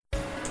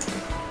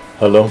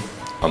Hello,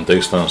 I'm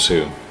Tristan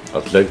Sir.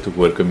 I'd like to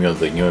welcome you on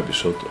the new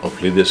episode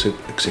of Leadership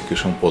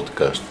Execution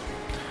Podcast,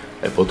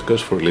 a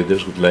podcast for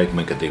leaders who'd like to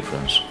make a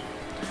difference.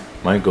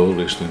 My goal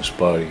is to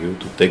inspire you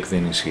to take the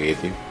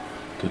initiative,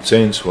 to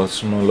change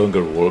what no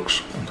longer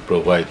works, and to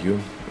provide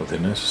you with the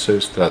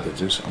necessary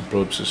strategies,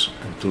 approaches,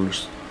 and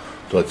tools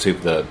to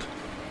achieve that.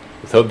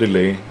 Without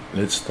delay,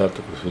 let's start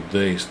with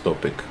today's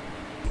topic.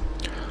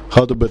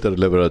 How to better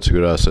leverage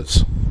your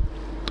assets.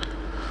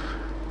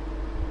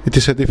 It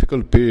is a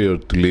difficult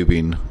period to live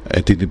in,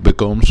 and it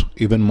becomes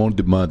even more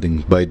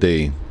demanding by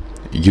day.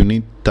 You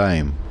need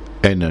time,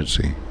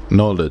 energy,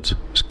 knowledge,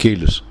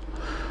 skills,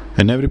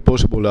 and every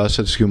possible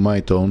assets you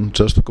might own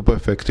just to cope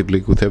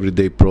effectively with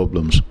everyday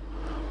problems,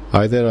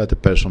 either at a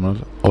personal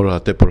or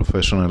at a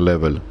professional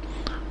level.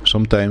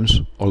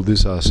 Sometimes all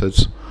these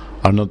assets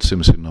are not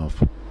seems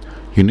enough.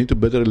 You need to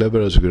better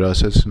leverage your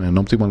assets in an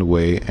optimal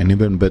way, and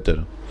even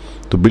better,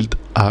 to build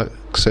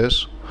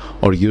access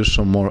or use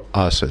some more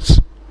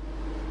assets.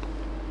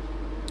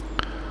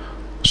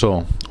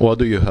 So, what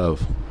do you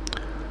have?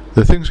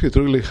 The things you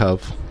truly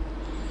have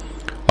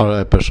are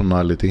a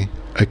personality,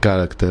 a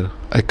character,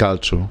 a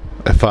culture,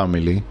 a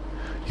family,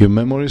 your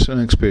memories and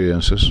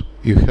experiences,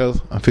 your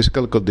health and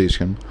physical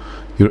condition,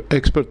 your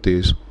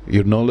expertise,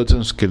 your knowledge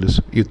and skills,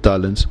 your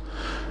talents,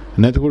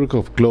 a network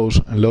of close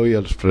and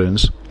loyal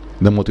friends,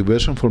 the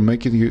motivation for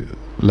making your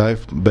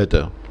life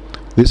better.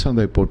 These are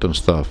the important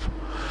stuff.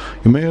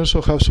 You may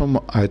also have some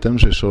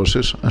items,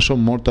 resources, and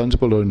some more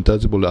tangible or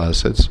intangible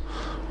assets,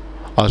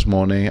 as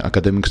money,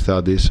 academic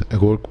studies, a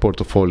work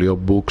portfolio,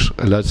 books,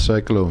 a large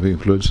cycle of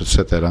influence,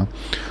 etc.,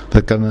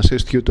 that can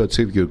assist you to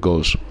achieve your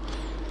goals.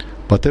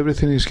 But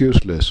everything is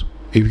useless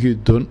if you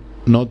do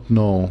not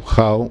know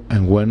how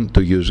and when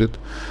to use it,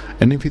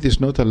 and if it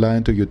is not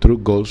aligned to your true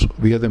goals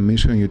via the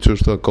mission you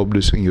choose to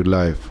accomplish in your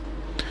life.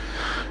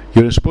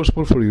 You are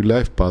responsible for your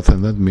life path,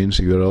 and that means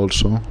you are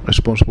also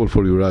responsible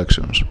for your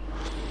actions.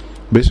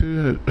 Basic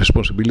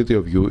responsibility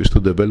of you is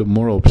to develop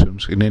more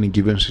options in any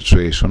given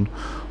situation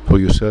for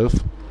yourself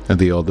and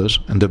the others,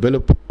 and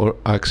develop or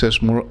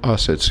access more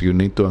assets you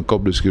need to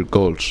accomplish your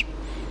goals.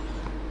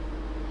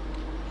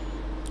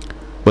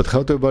 But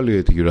how to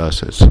evaluate your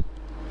assets?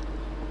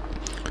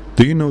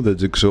 Do you know that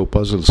jigsaw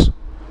puzzles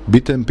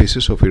be 10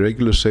 pieces of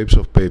irregular shapes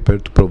of paper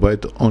to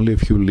provide only a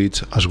few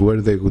leads as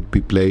where they would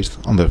be placed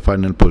on their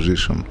final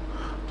position?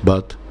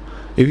 But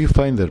if you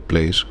find their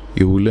place,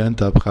 you will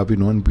end up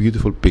having one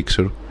beautiful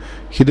picture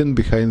hidden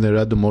behind the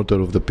random order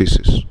of the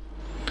pieces.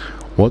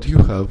 What you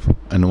have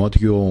and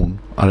what you own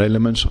are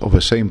elements of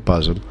the same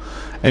puzzle,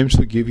 aims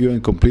to give you a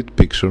complete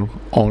picture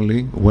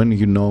only when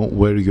you know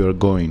where you are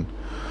going.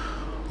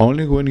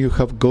 Only when you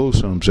have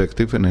goals and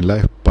objectives and a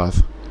life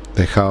path,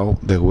 the how,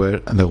 the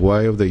where, and the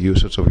why of the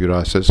usage of your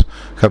assets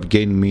have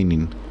gained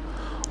meaning.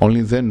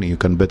 Only then you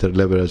can better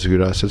leverage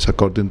your assets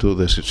according to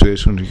the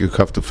situations you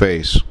have to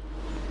face.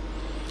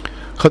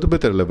 How to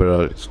better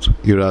leverage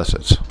your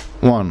assets?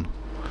 1.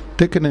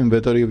 Take an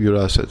inventory of your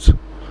assets.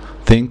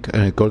 Think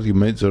and record your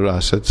major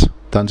assets,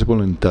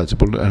 tangible and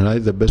intangible, and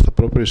write the best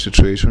appropriate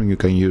situation you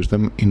can use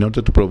them in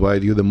order to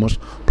provide you the most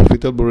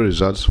profitable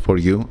results for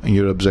you and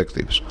your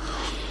objectives.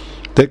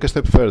 Take a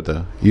step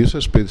further. Use a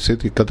spreadsheet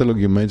to catalog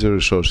your major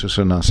resources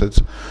and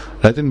assets,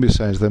 writing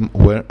beside them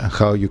where and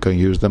how you can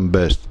use them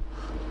best.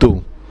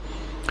 2.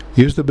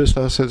 Use the best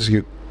assets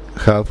you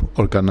have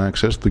or can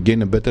access to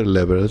gain a better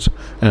leverage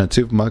and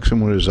achieve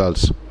maximum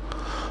results.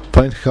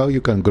 Find how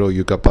you can grow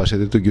your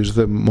capacity to use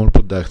them more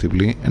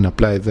productively and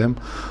apply them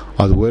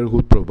at where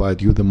would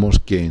provide you the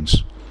most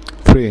gains.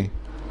 3.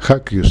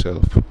 Hack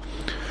yourself.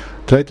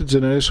 Try to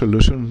generate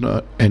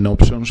solutions and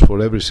options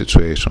for every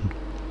situation.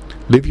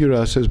 Leave your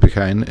assets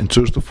behind and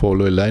choose to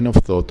follow a line of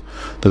thought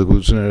that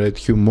will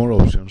generate you more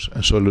options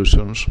and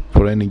solutions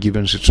for any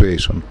given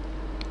situation.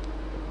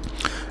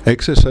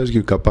 Exercise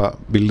your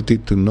capability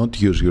to not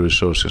use your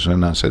resources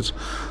and assets,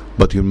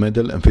 but your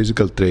mental and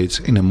physical traits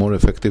in a more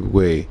effective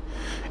way.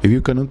 If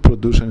you cannot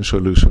produce any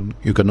solution,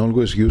 you can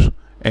always use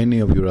any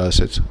of your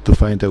assets to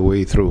find a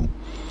way through.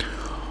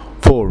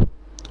 4.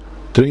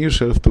 Train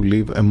yourself to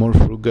live a more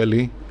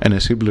frugally and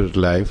a simpler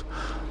life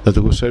that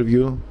will serve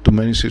you to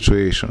many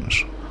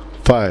situations.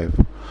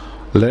 5.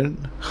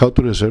 Learn how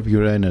to reserve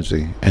your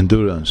energy,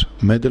 endurance,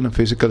 mental and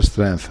physical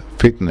strength,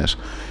 fitness,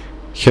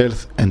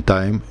 health and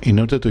time in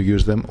order to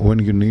use them when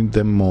you need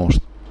them most.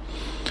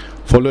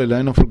 Follow a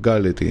line of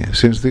frugality,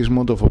 since this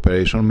mode of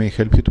operation may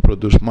help you to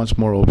produce much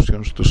more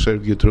options to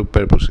serve your true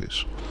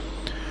purposes.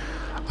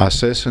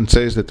 Assess and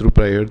chase the true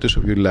priorities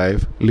of your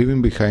life,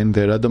 leaving behind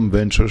the random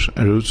ventures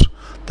and routes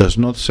does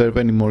not serve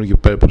any more your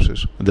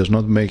purposes and does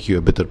not make you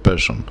a better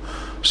person.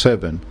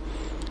 7.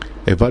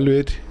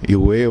 Evaluate your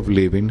way of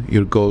living,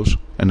 your goals,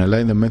 and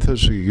align the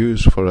methods you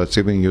use for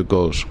achieving your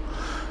goals.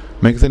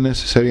 Make the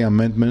necessary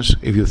amendments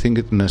if you think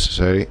it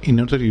necessary in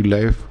order your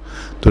life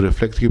to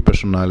reflect your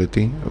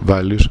personality,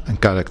 values,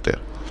 and character.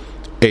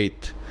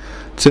 8.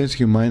 Change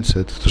your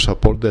mindset to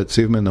support the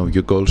achievement of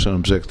your goals and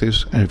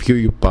objectives, and view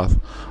your path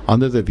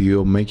under the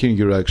view of making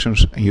your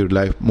actions and your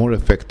life more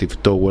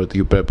effective toward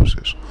your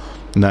purposes.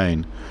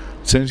 9.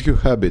 Change your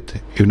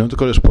habit if not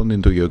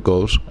corresponding to your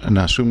goals and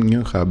assume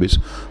new habits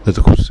that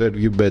will serve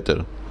you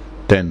better.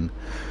 10.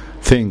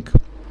 Think.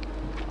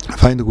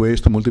 Find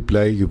ways to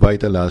multiply your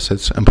vital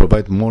assets and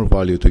provide more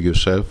value to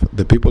yourself,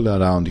 the people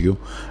around you,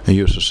 and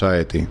your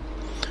society.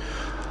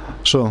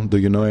 So, do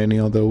you know any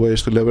other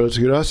ways to leverage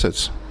your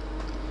assets?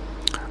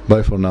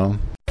 Bye for now.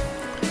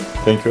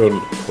 Thank you all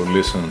for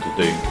listening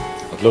today.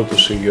 I'd love to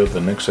see you at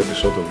the next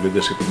episode of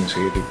Leadership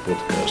Initiative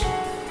Podcast.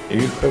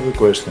 If you have a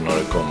question or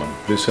a comment,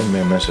 please send me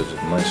a message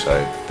at my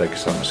site,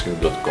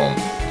 takistanesio.com.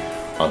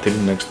 Until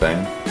next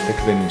time, take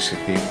the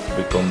initiative to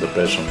become the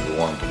person you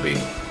want to be.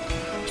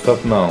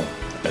 Start now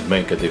and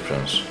make a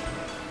difference.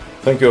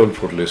 Thank you all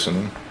for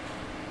listening.